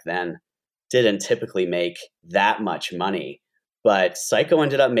 especially back then, didn't typically make that much money. But Psycho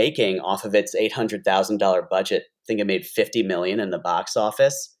ended up making, off of its $800,000 budget, I think it made $50 million in the box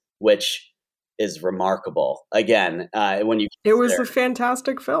office, which is remarkable. Again, when you it was a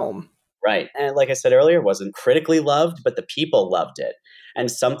fantastic film. Right. And like I said earlier, it wasn't critically loved, but the people loved it.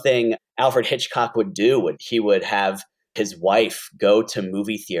 And something Alfred Hitchcock would do, he would have his wife go to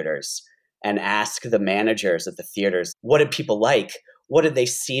movie theaters and ask the managers at the theaters, what did people like? What did they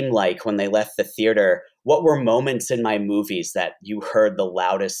seem like when they left the theater? What were moments in my movies that you heard the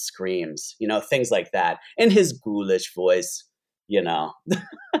loudest screams? Things like that. In his ghoulish voice,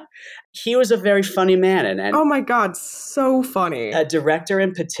 He was a very funny man. And oh my God, so funny. A director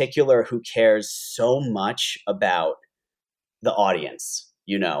in particular who cares so much about the audience.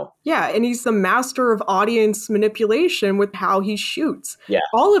 Yeah, and he's the master of audience manipulation with how he shoots. Yeah.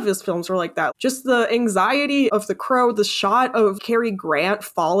 All of his films are like that. Just the anxiety of The Crow, the shot of Cary Grant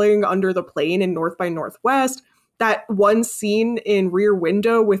falling under the plane in North by Northwest, that one scene in Rear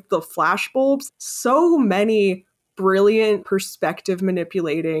Window with the flashbulbs. So many brilliant perspective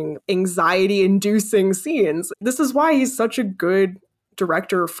manipulating, anxiety-inducing scenes. This is why he's such a good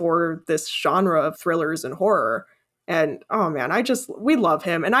director for this genre of thrillers and horror. And oh man, we love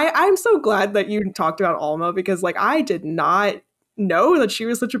him. And I'm so glad that you talked about Alma, because I did not know that she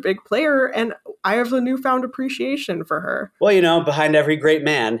was such a big player, and I have a newfound appreciation for her. Well, behind every great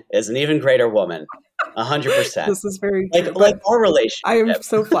man is an even greater woman. 100%. This is very true. Like our relationship. I am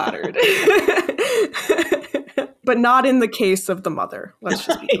so flattered. But not in the case of the mother. Let's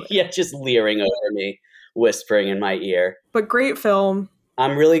just be clear. Yeah, just leering over me, whispering in my ear. But great film.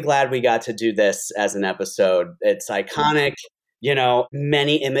 I'm really glad we got to do this as an episode. It's iconic,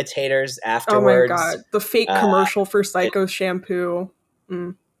 many imitators afterwards. Oh my God. The fake commercial for Psycho shampoo.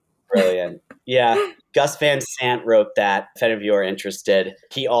 Brilliant. Yeah. Gus Van Sant wrote that, if any of you are interested.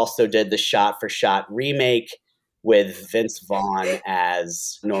 He also did the shot-for-shot remake with Vince Vaughn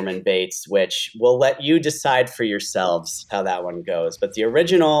as Norman Bates, which we'll let you decide for yourselves how that one goes. But the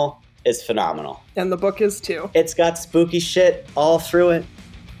original is phenomenal. And the book is too. It's got spooky shit all through it.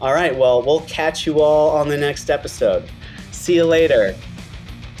 All right, well, we'll catch you all on the next episode. See you later.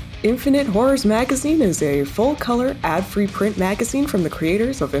 Infinite Horrors Magazine is a full-color, ad-free print magazine from the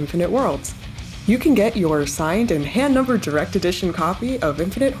creators of Infinite Worlds. You can get your signed and hand-numbered direct edition copy of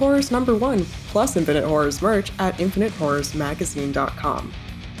Infinite Horrors #1 plus Infinite Horrors merch at infinitehorrorsmagazine.com.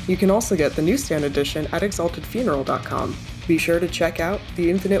 You can also get the newsstand edition at exaltedfuneral.com. Be sure to check out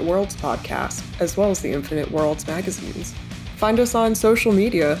the Infinite Worlds podcast, as well as the Infinite Worlds magazines. Find us on social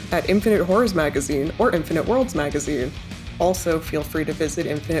media at Infinite Horrors Magazine or Infinite Worlds Magazine. Also, feel free to visit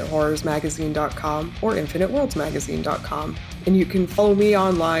infinitehorrorsmagazine.com or infiniteworldsmagazine.com. And you can follow me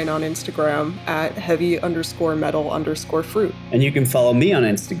online on Instagram at heavy_metal_fruit. And you can follow me on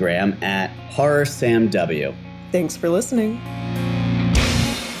Instagram at horrorsamw. Thanks for listening.